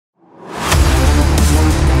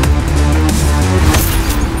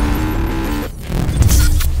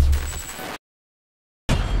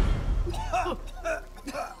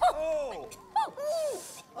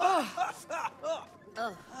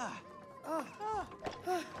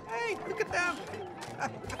Wait, look at them.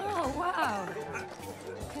 Oh, wow.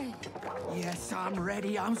 Okay. Yes, I'm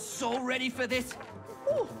ready. I'm so ready for this.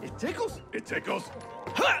 Ooh, it tickles. It tickles.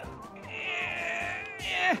 Ha!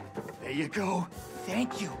 There you go.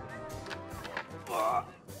 Thank you.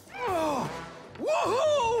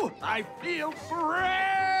 Woohoo! I feel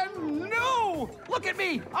brand new! Look at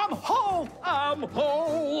me! I'm whole! I'm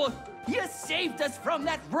whole! You saved us from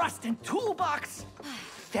that rust and toolbox!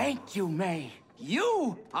 Thank you, May.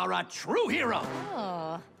 You are a true hero!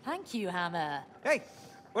 Oh, thank you, Hammer. Hey,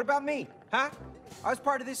 what about me? Huh? I was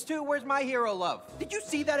part of this too. Where's my hero love? Did you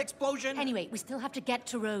see that explosion? Anyway, we still have to get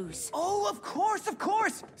to Rose. Oh, of course, of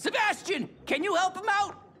course! Sebastian, can you help him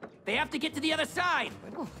out? They have to get to the other side.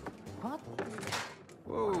 Oh, what?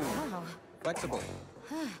 Whoa. Wow. Flexible.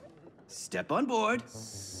 Step on board.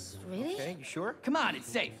 Really? Okay, you sure? Come on, it's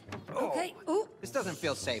safe. Okay. Ooh. This doesn't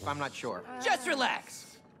feel safe. I'm not sure. Just relax.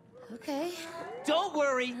 Okay. Don't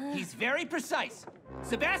worry, he's very precise.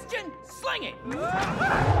 Sebastian, sling it!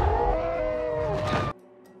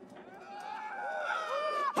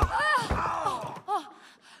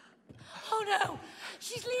 Oh no!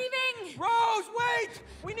 She's leaving! Rose, wait!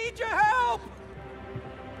 We need your help!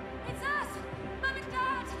 It's us! Mum and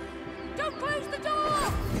Dad! Don't close the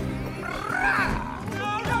door!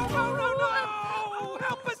 No!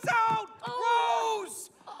 Help us out! Rose!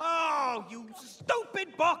 Oh, you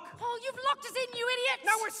stupid book! Oh, you've locked us in, you idiots!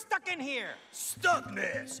 Now we're stuck in here!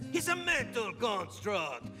 Stuckness is a mental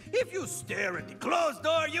construct. If you stare at the closed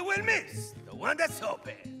door, you will miss the one that's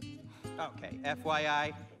open. Okay,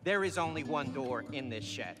 FYI, there is only one door in this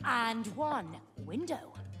shed. And one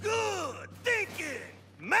window. Good thinking,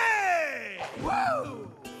 May!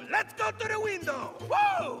 Whoa! Let's go to the window.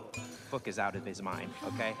 Whoa! Book is out of his mind,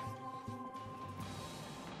 okay?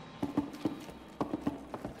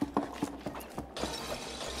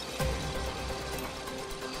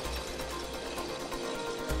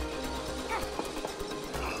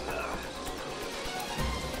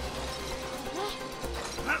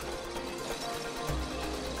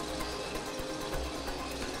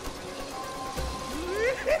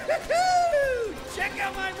 Check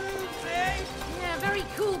out my moves, eh? Yeah, very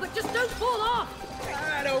cool, but just don't fall off!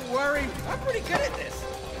 Don't worry, I'm pretty good at this.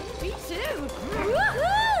 Me too!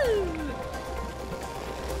 Woohoo!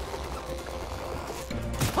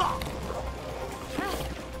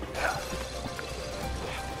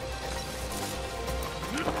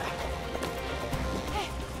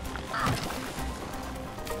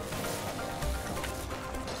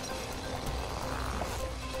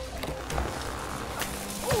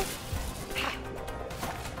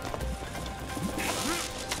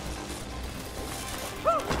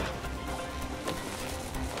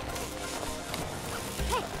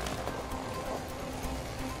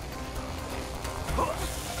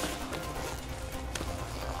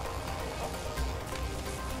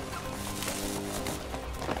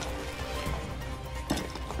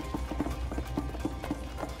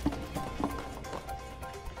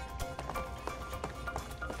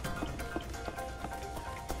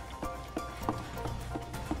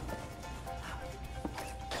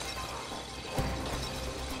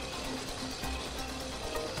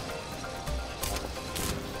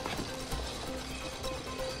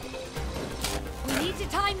 We need to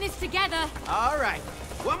time this together. All right,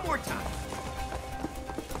 one more time.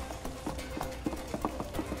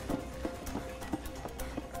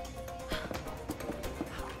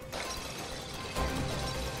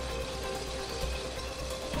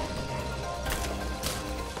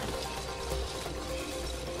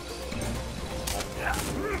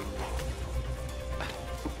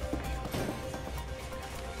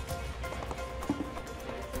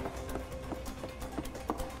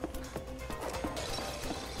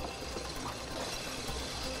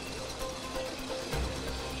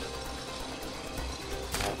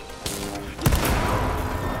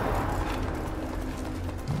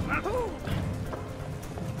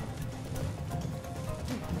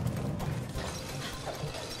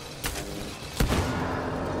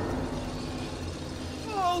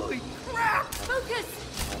 Holy crap!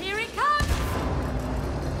 Focus! Here it comes!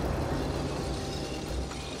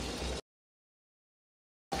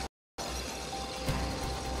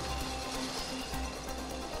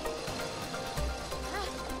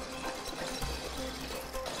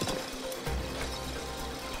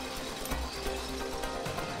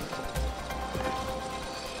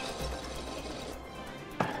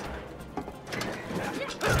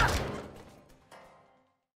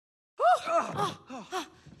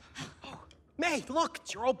 May, look,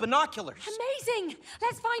 it's your old binoculars. Amazing!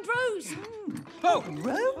 Let's find Rose! Oh,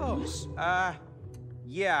 Rose?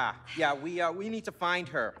 Yeah, we need to find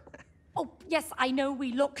her. Oh, yes, I know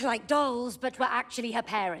we look like dolls, but we're actually her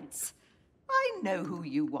parents. I know who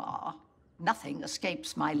you are. Nothing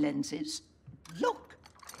escapes my lenses. Look.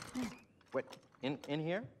 What, in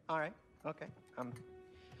here? All right, okay.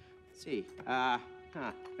 Let's see,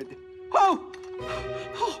 Oh!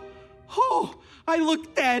 Oh, I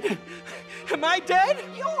look dead. Am I dead?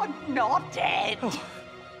 You're not dead.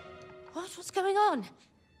 What's going on?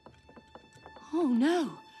 Oh,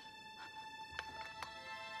 no.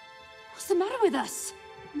 What's the matter with us?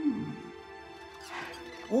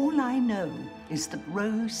 All I know is that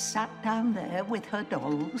Rose sat down there with her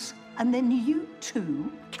dolls, and then you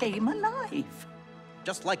two came alive.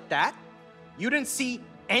 Just like that? You didn't see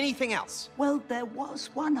anything else? Well, there was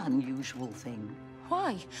one unusual thing.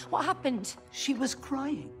 Why? What happened? She was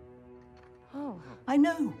crying. Oh. I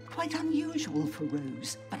know, quite unusual for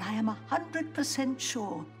Rose, but I am 100%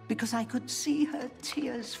 sure because I could see her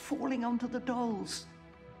tears falling onto the dolls.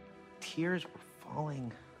 Tears were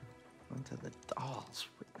falling onto the dolls.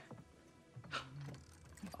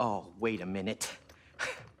 Oh, wait a minute.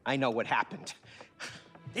 I know what happened.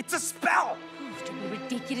 It's a spell! Oh, don't be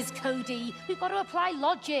ridiculous, Cody. We've got to apply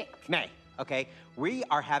logic. May, okay? We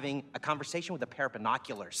are having a conversation with a pair of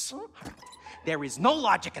binoculars. There is no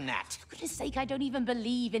logic in that. For goodness sake, I don't even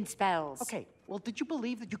believe in spells. Okay, well, did you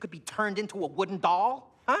believe that you could be turned into a wooden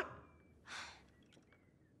doll? Huh?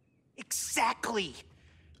 Exactly.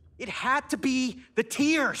 It had to be the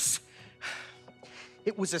tears.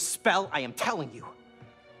 It was a spell, I am telling you.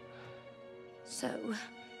 So,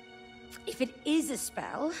 if it is a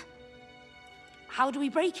spell, how do we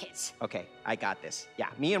break it? Okay, I got this. Yeah,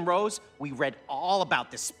 me and Rose, we read all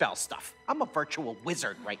about this spell stuff. I'm a virtual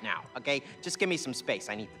wizard right now, okay? Just give me some space,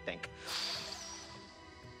 I need to think.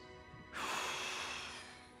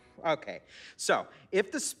 Okay, so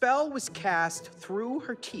if the spell was cast through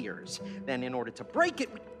her tears, then in order to break it,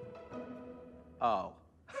 oh.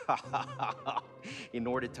 In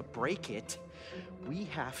order to break it, we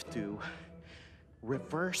have to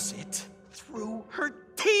reverse it through her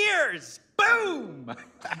tears. Boom!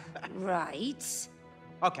 Right.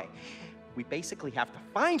 Okay, we basically have to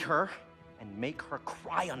find her and make her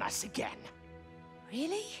cry on us again.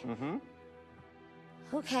 Really? Mm-hmm.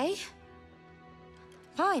 Okay.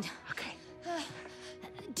 Fine. Okay.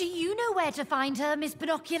 Do you know where to find her, Miss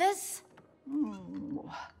Binoculars?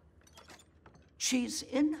 She's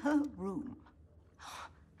in her room.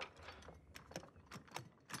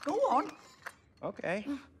 Go on. Okay,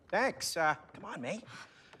 thanks. Come on, May.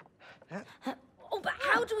 Oh, but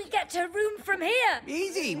how do we get to her room from here?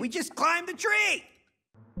 Easy, we just climbed the tree.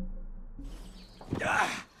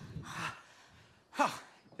 Oh,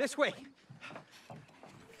 this way.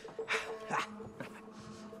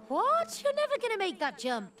 What? You're never gonna make that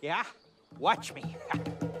jump. Yeah? Watch me.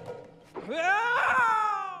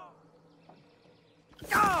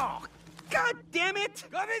 Oh, God damn it!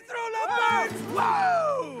 Coming through the birds!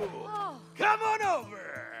 Whoa! Oh. Come on over!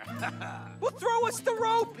 Well, throw us the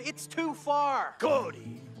rope! It's too far!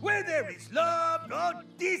 Cody, where there is love, no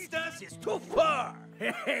distance is too far!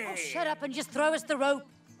 Oh, shut up and just throw us the rope.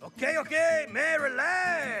 Okay, man,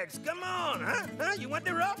 relax. Come on, huh? You want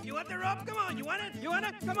the rope? You want the rope? Come on, you want it? You want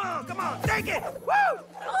it? Come on, take it! Woo!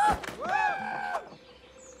 Woo!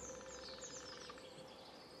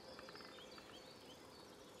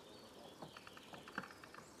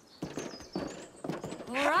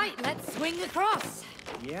 All right, let's swing across.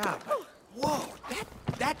 Yeah, but whoa,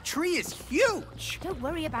 that tree is huge! Don't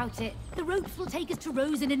worry about it. The ropes will take us to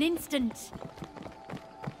Rose in an instant.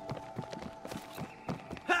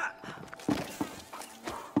 Ha!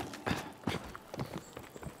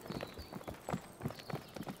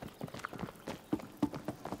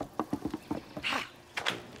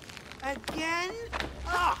 Again?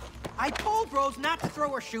 Ah, I told Rose not to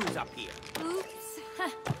throw her shoes up here. Oops.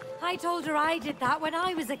 I told her I did that when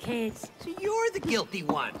I was a kid. So you're the guilty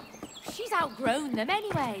one. She's outgrown them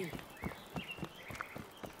anyway.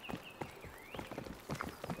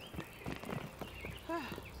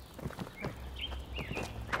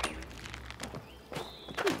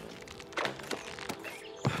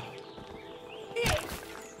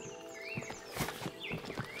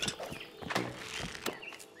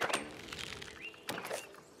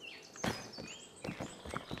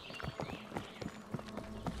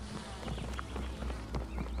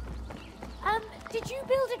 Did you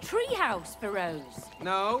build a treehouse for Rose?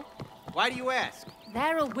 No? Why do you ask?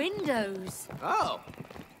 There are windows. Oh.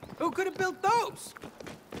 Who could have built those?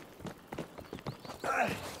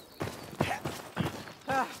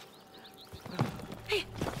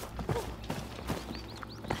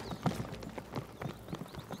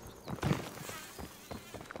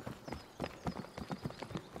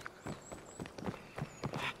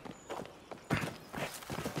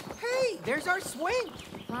 there's our swing.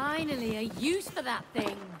 Finally, a use for that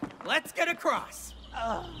thing. Let's get across.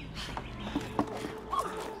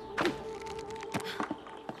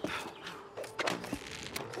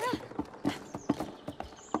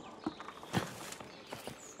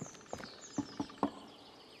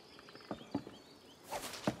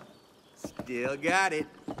 Still got it.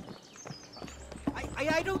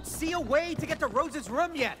 I don't see a way to get to Rose's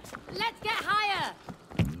room yet. Let's get higher.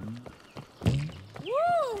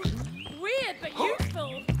 Woo! Weird but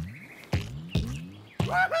useful.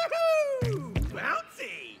 Woohoo!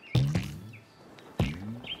 Bouncy!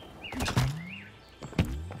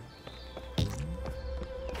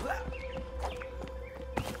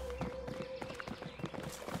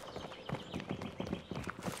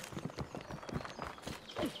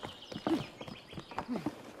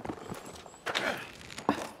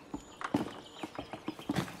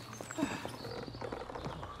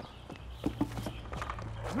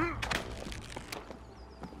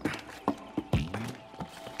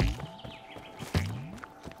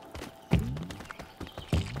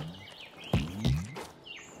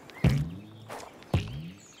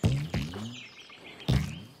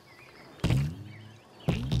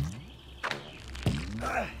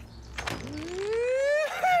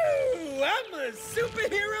 I'm a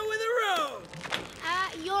superhero with a rope!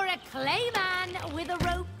 You're a clayman with a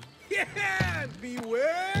rope. Yeah!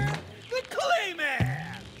 Beware the Clayman!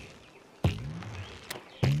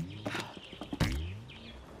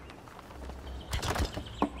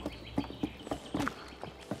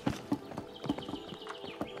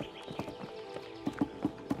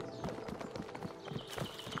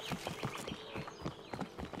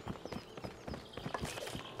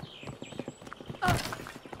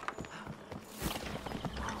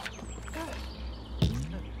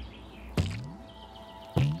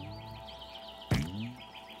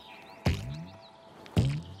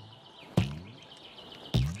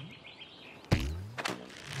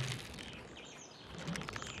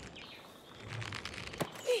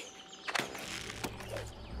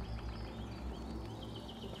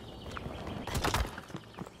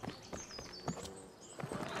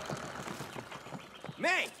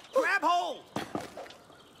 May, grab hold!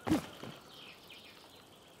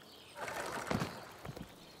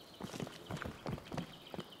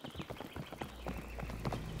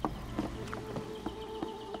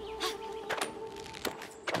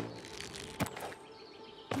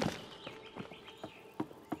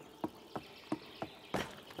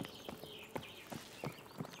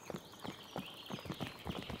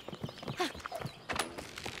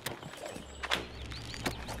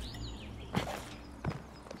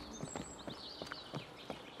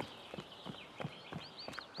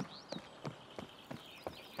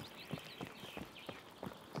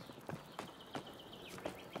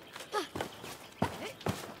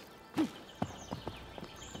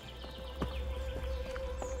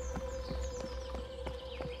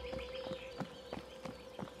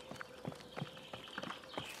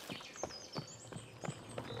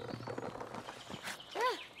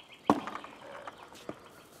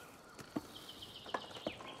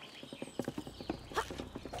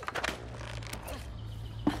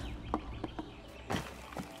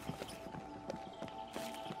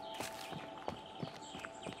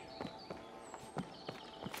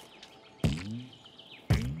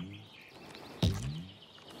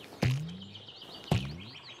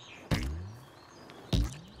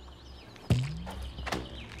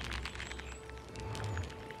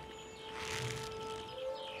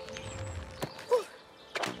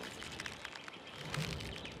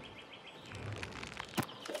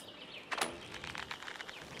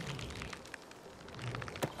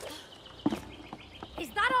 Is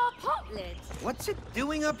that our pot lid? What's it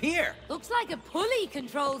doing up here? Looks like a pulley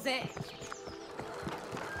controls it.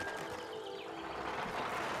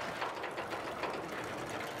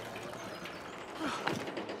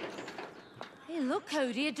 Hey, look,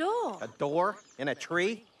 Cody, a door. A door in a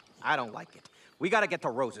tree? I don't like it. We gotta get to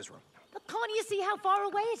Rose's room. But can't you see how far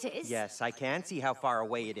away it is? Yes, I can see how far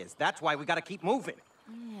away it is. That's why we gotta keep moving.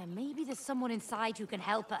 Yeah, maybe there's someone inside who can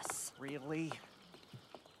help us. Really?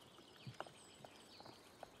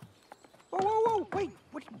 Whoa, whoa, whoa, wait,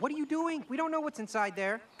 what are you doing? We don't know what's inside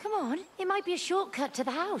there. Come on, it might be a shortcut to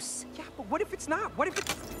the house. Yeah, but what if it's not? What if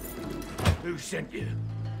it's... Who sent you?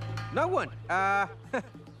 No one.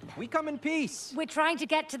 We come in peace. We're trying to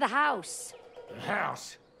get to the house. The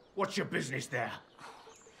house? What's your business there?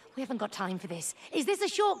 We haven't got time for this. Is this a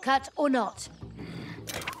shortcut or not?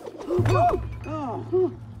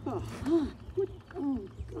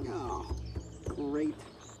 Great.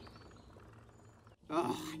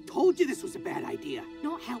 Oh, I told you this was a bad idea.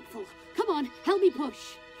 Not helpful. Come on, help me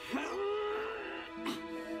push.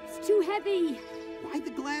 too heavy. Why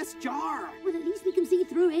the glass jar? Well, at least we can see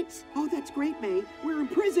through it. Oh, that's great, May. We're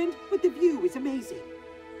imprisoned, but the view is amazing.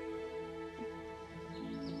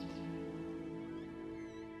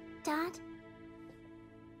 Dad?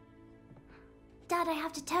 Dad, I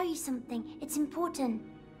have to tell you something. It's important.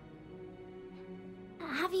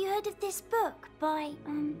 Have you heard of this book by,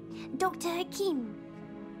 Dr. Hakim?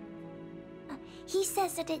 He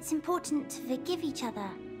says that it's important to forgive each other.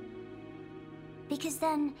 Because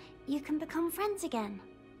then you can become friends again.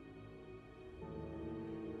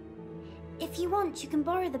 If you want, you can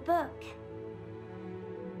borrow the book.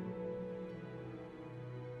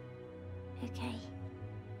 Okay.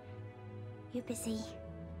 You're busy.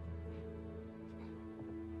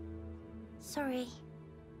 Sorry.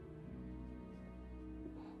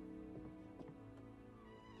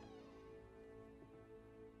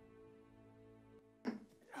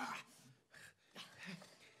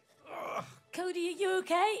 Cody, are you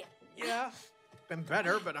okay? Yeah, been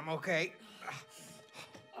better, but I'm okay.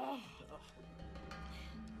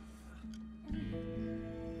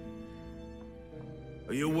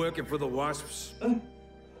 Are you working for the Wasps?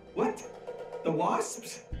 What? The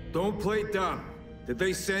Wasps? Don't play dumb. Did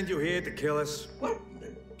they send you here to kill us? What?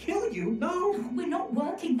 Kill you? No. We're not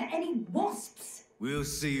working for any wasps. We'll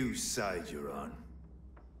see whose side you're on.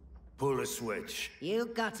 Pull a switch. You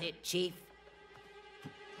got it, Chief.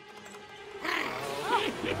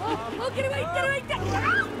 Oh, get away, get away!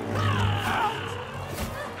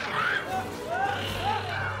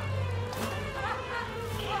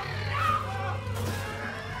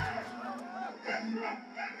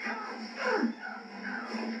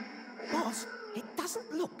 Boss, it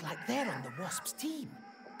doesn't look like they're on the Wasps' team.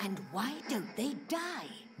 And why don't they die?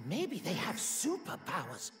 Maybe they have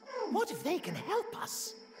superpowers. What if they can help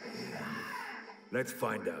us? Let's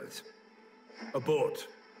find out. Abort.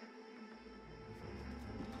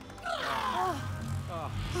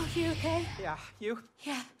 Oh, you okay? Yeah, you?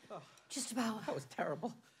 Yeah, just about. That was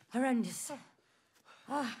terrible. Horrendous.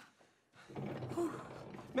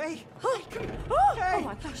 May? Oh, Hey!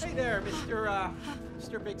 my gosh. Hey there,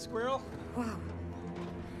 Mr. Big Squirrel. Wow.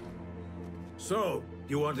 So,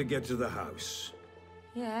 you want to get to the house?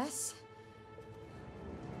 Yes?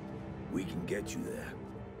 We can get you there.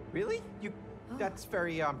 Really? You... That's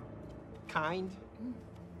very, kind.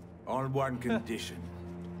 On one condition.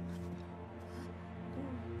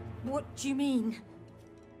 What do you mean?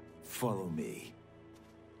 Follow me.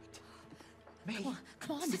 May,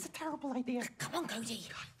 Come on. this is a terrible idea. Come on, Cody.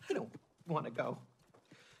 I don't want to go.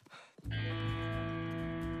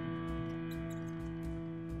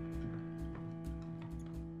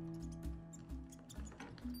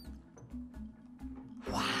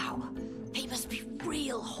 Wow, they must be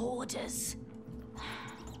real hoarders.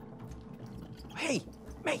 Hey,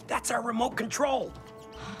 mate, that's our remote control.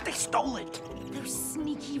 They stole it. Those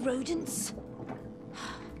sneaky rodents.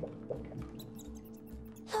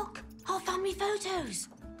 Look, our family photos.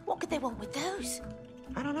 What could they want with those?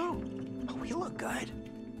 I don't know. Oh, we look good.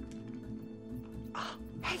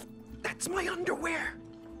 Hey, that's my underwear.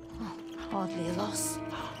 Oh, hardly a loss.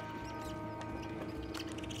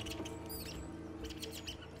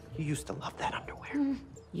 You used to love that underwear.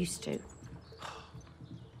 Used to.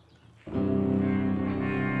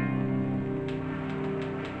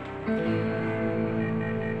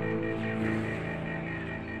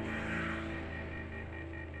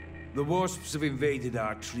 The Wasps have invaded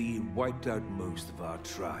our tree and wiped out most of our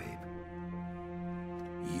tribe.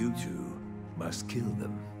 You two must kill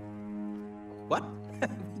them. What?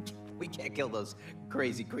 We can't kill those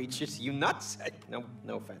crazy creatures, you nuts. No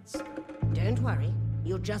offense. Don't worry.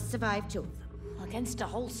 You'll just survive 2 of them. Against a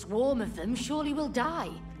whole swarm of them, surely we'll die.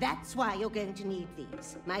 That's why you're going to need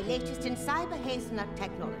these. My latest in cyber hazelnut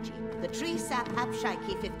technology. The tree sap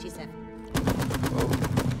Hapshiki 57.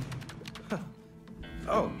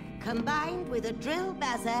 Oh. Combined with a drill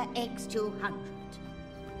bazzer X200.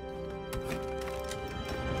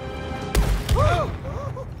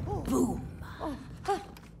 Boom.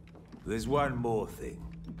 There's one more thing.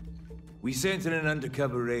 We sent in an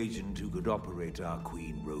undercover agent who could operate our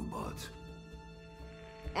queen robot.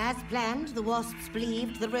 As planned, the Wasps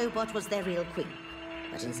believed the robot was their real queen.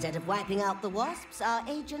 But instead of wiping out the Wasps, our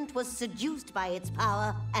agent was seduced by its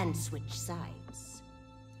power and switched sides.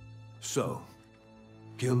 So,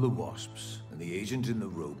 kill the Wasps and the agent in the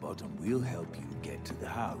robot and we'll help you get to the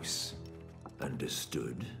house.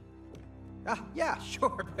 Understood? Yeah,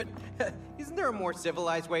 sure, but isn't there a more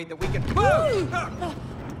civilized way that we can... Whoa!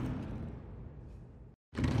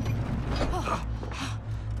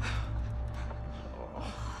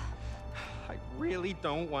 I really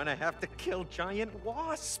don't want to have to kill giant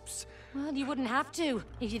wasps. Well, you wouldn't have to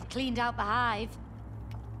if you'd cleaned out the hive.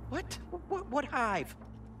 What? What hive?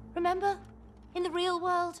 Remember? In the real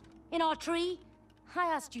world? In our tree? I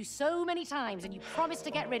asked you so many times and you promised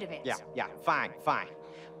to get rid of it. Yeah, fine.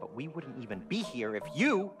 But we wouldn't even be here if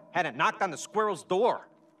you hadn't knocked on the squirrel's door.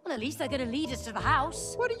 Well, at least they're gonna lead us to the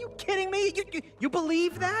house. What, are you kidding me? You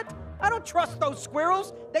believe that? I don't trust those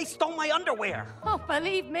squirrels. They stole my underwear. Oh,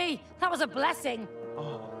 believe me, that was a blessing.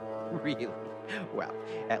 Oh, really? Well,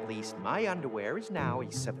 at least my underwear is now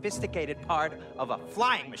a sophisticated part of a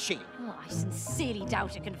flying machine. Oh, I sincerely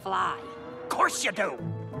doubt it can fly. Of course you do.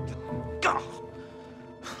 Gah.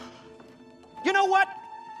 You know what?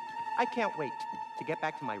 I can't wait to get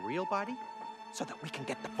back to my real body so that we can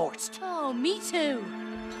get divorced. Oh, me too.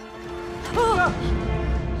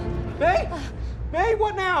 May,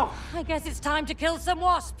 what now? I guess it's time to kill some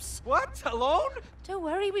wasps. What? Alone? Don't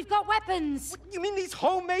worry, we've got weapons. What, you mean these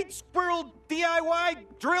homemade squirrel DIY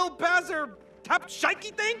drill bazzer top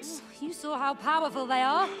shikey things? You saw how powerful they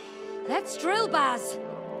are. Let's drill Baz.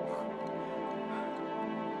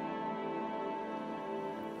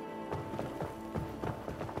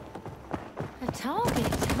 A target,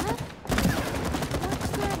 huh? What's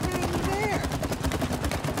that hanging there?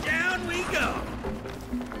 Down we go.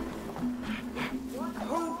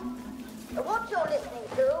 What you're listening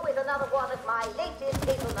to is another one of my latest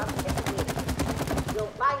hazelnut techniques. You'll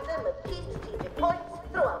find them at key strategic points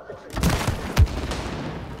throughout the tree.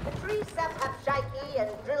 The tree sap have shikey and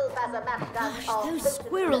drill bazamat guns. Gosh, those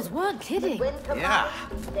squirrels weren't kidding. Yeah.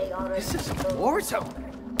 This is a war zone.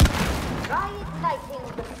 Try igniting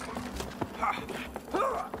the sap.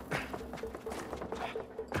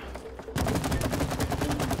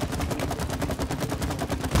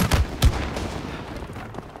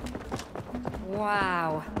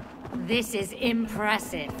 Wow, this is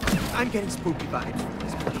impressive. I'm getting spooky vibes from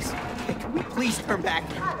this place. Can we please turn back?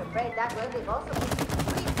 I'm afraid that won't be possible.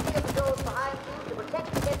 Please clear the doors behind you to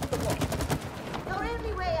protect against the wasps. Your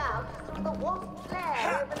only way out is through the wasp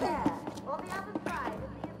lair over there, on the other side of the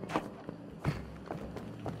abyss.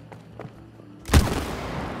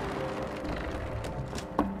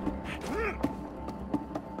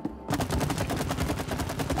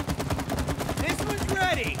 This one's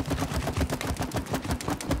ready.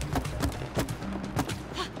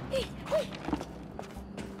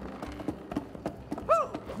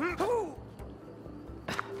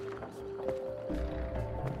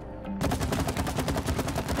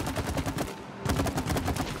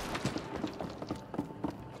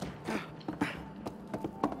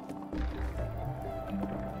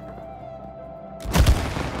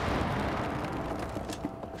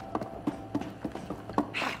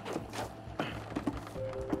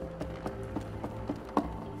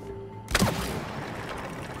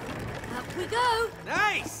 Up we go.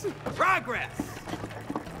 Nice! Progress!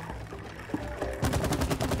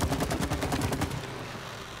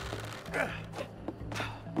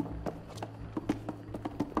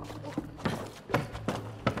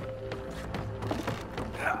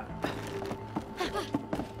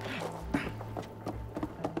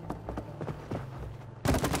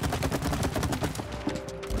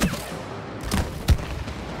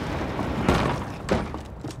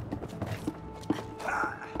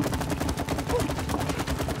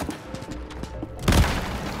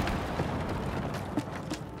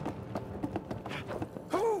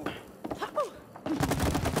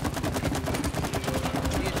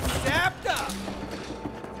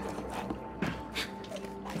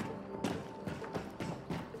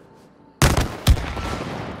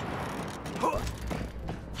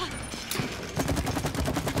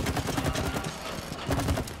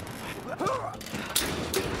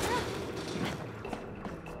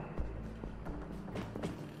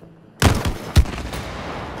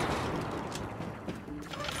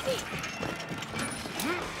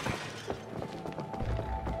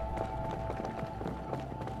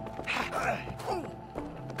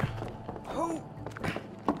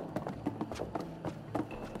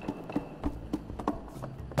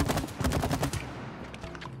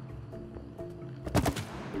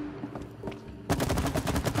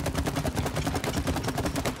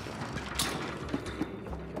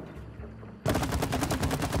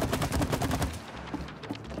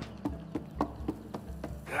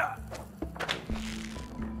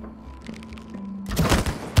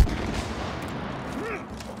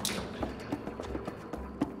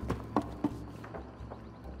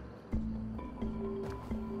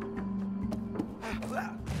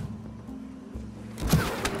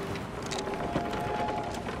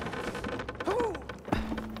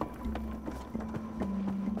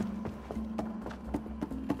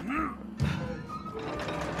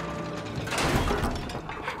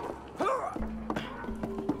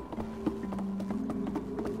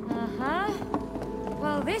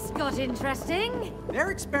 got interesting.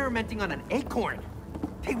 They're experimenting on an acorn.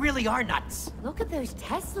 They really are nuts. Look at those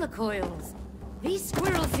Tesla coils. These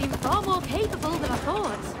squirrels seem far more capable than I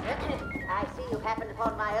thought. I see you happened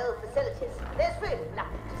upon my old facilities. There's really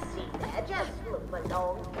nothing to see there. Just move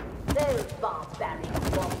along. Those barbarian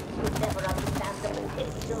wasps would never understand the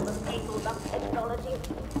potential of fabled-up technology.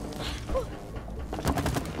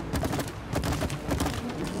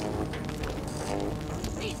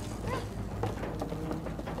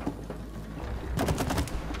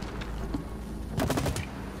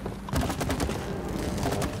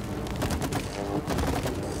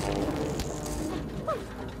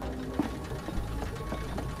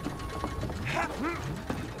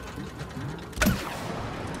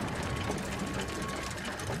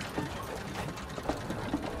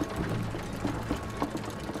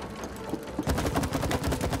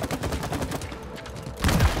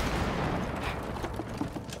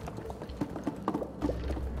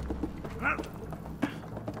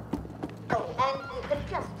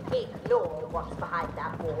 Ignore what's behind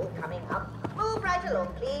that wall coming up. Move right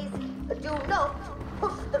along, please. Do not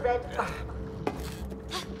push the red button.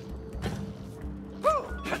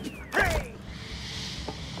 Hey!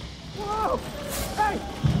 Whoa! Hey!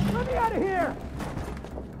 Let me out of here!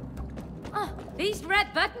 Oh, these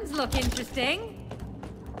red buttons look interesting.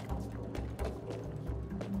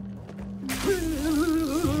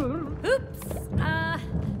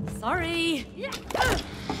 Oops. Sorry.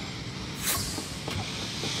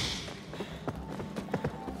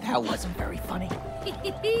 That wasn't very funny.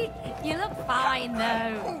 You look fine,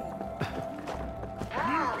 though.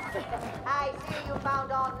 I see you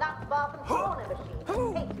found our nut bark and corner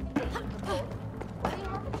machine.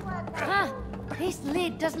 This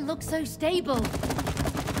lid doesn't look so stable.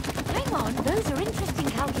 Hang on, those are interesting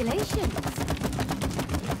calculations.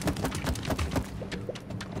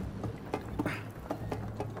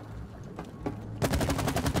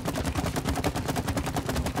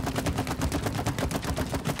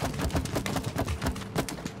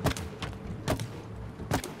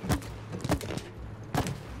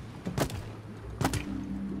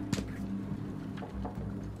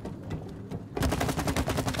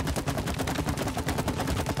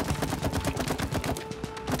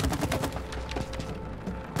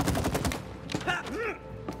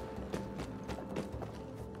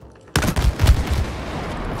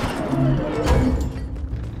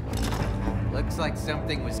 Like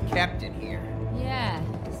something was kept in here. Yeah,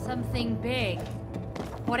 something big.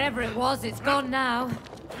 Whatever it was, it's gone now.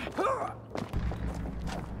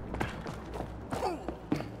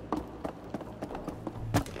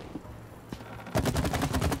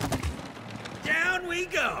 Down we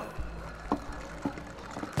go.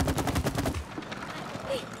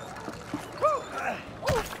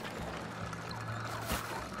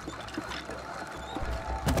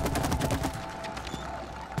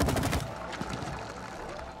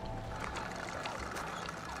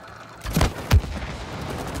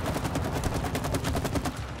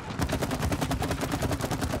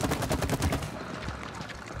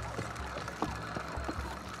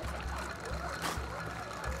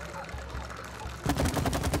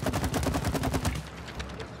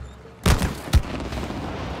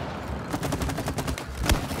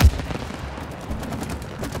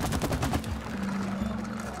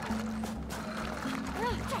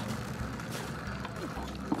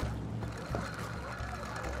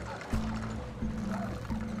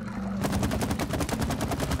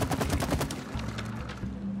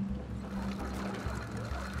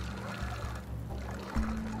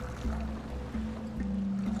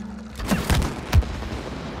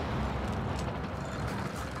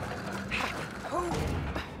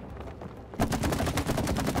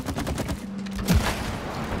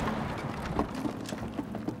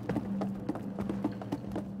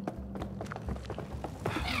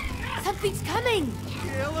 Something's coming!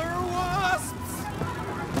 Killer wasps!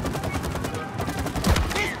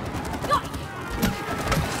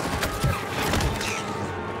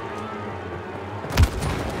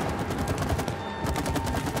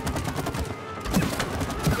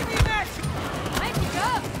 Give me a match! Time to go!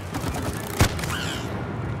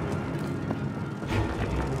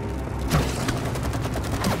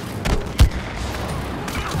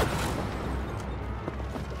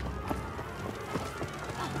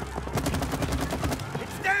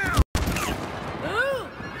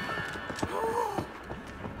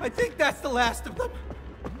 I think that's the last of them.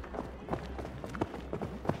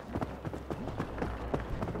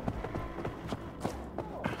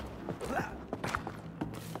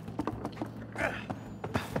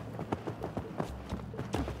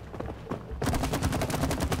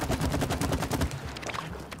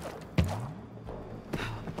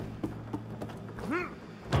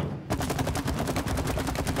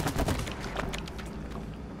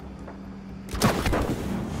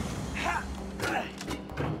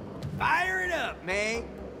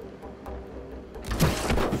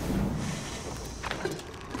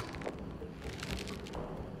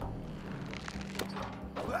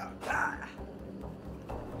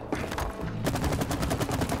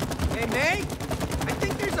 May! I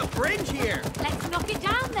think there's a bridge here! Let's knock it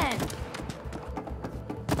down then.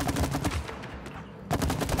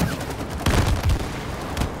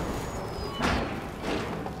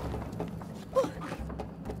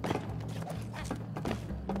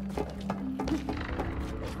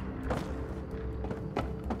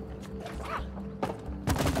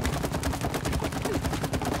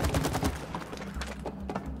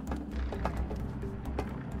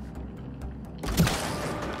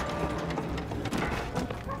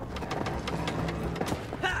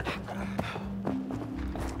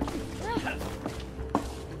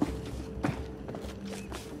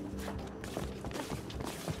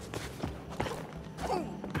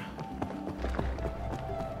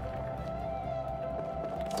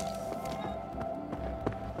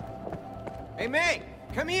 Hey, May!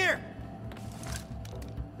 Come here!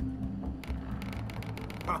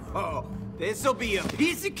 Oh, this'll be a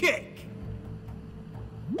piece of cake!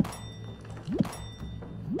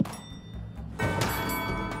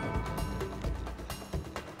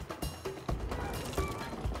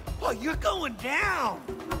 Oh, you're going down!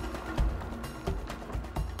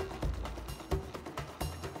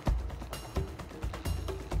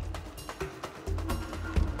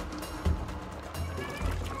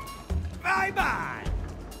 Bye-bye!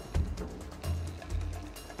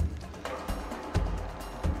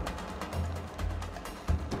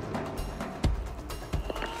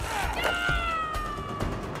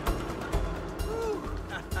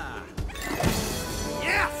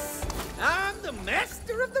 Yes! I'm the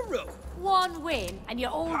master of the rope! One win, and you're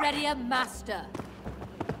already a master.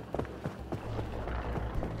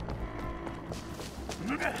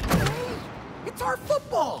 It's our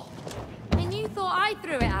football! And you thought I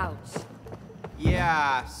threw it out.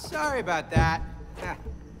 Yeah, sorry about that.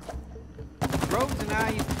 Rose and I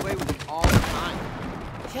used to play with it all the time.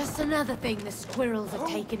 Just another thing the squirrels have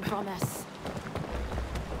taken from us.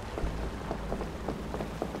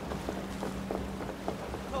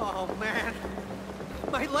 Oh, man.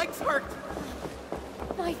 My legs hurt.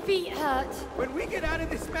 My feet hurt. When we get out of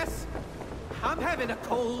this mess, I'm having a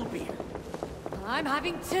cold beer. I'm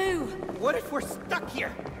having two. What if we're stuck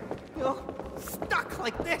here? You know, stuck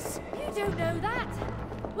like this? You don't know that.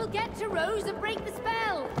 We'll get to Rose and break the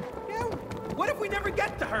spell. Yeah, what if we never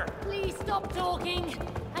get to her? Please stop talking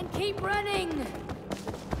and keep running.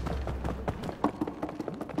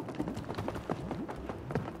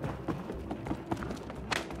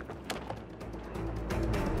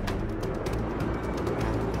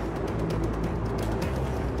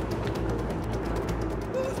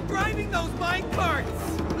 Who's driving those mine carts?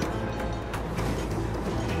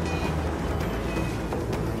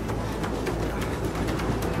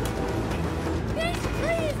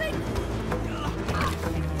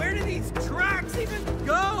 Where do these tracks even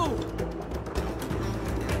go?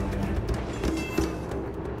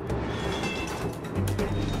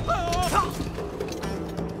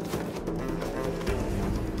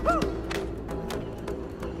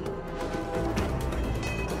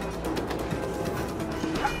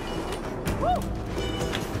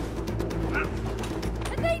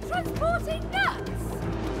 Are they transporting nuts?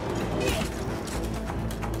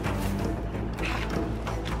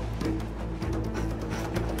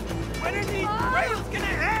 When are these rails gonna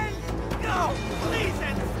end? No, please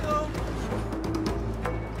end soon.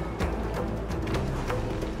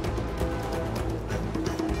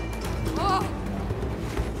 Oh.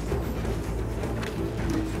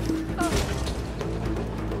 Oh.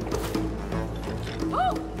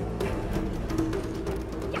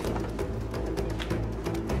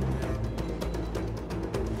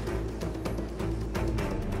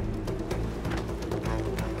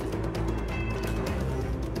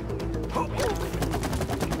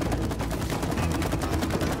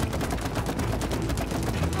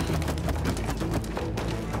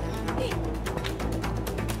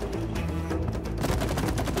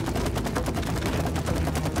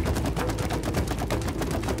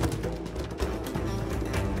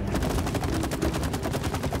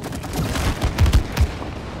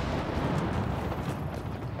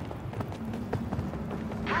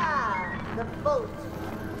 The boat.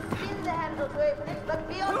 Spin the handles away from it, but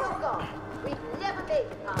be on your guard. We've never made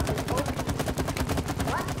it past this point.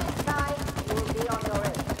 Once inside, you will be on your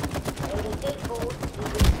own. Maybe 8 balls, you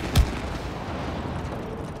will.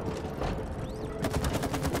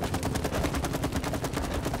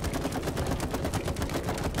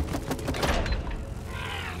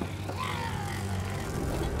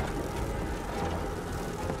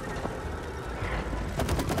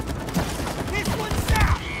 This one's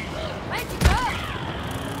south! Where'd you go?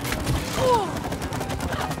 Oh.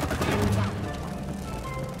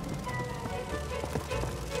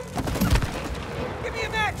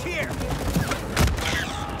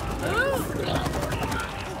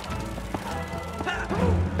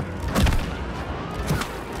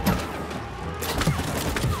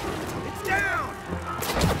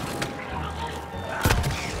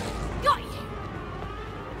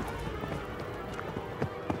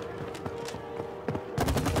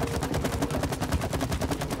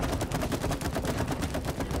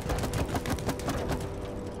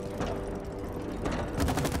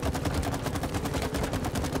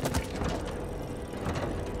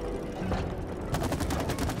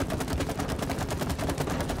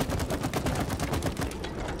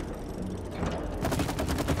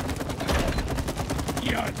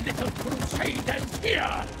 your little crusaders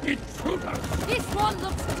here, intruders! This one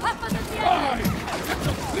looks tougher than the I others! am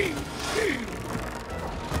the Queen's shield!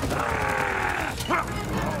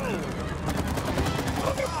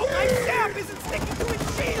 My staff isn't sticking to its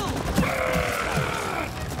shield!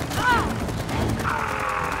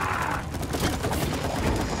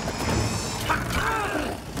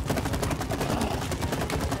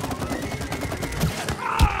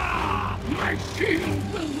 My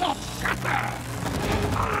shield will not shatter!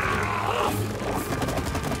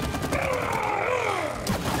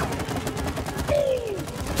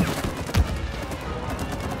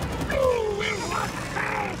 You will not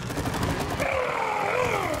pass!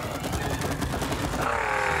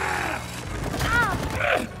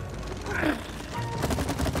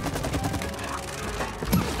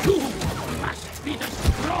 You must be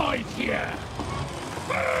destroyed here!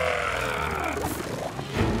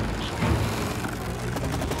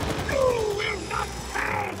 You will not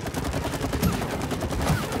pass!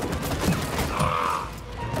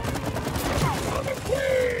 For the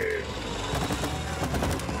Queen!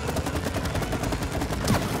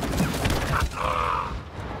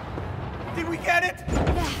 Did we get it?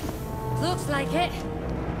 Yeah, looks like it.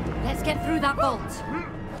 Let's get through that vault.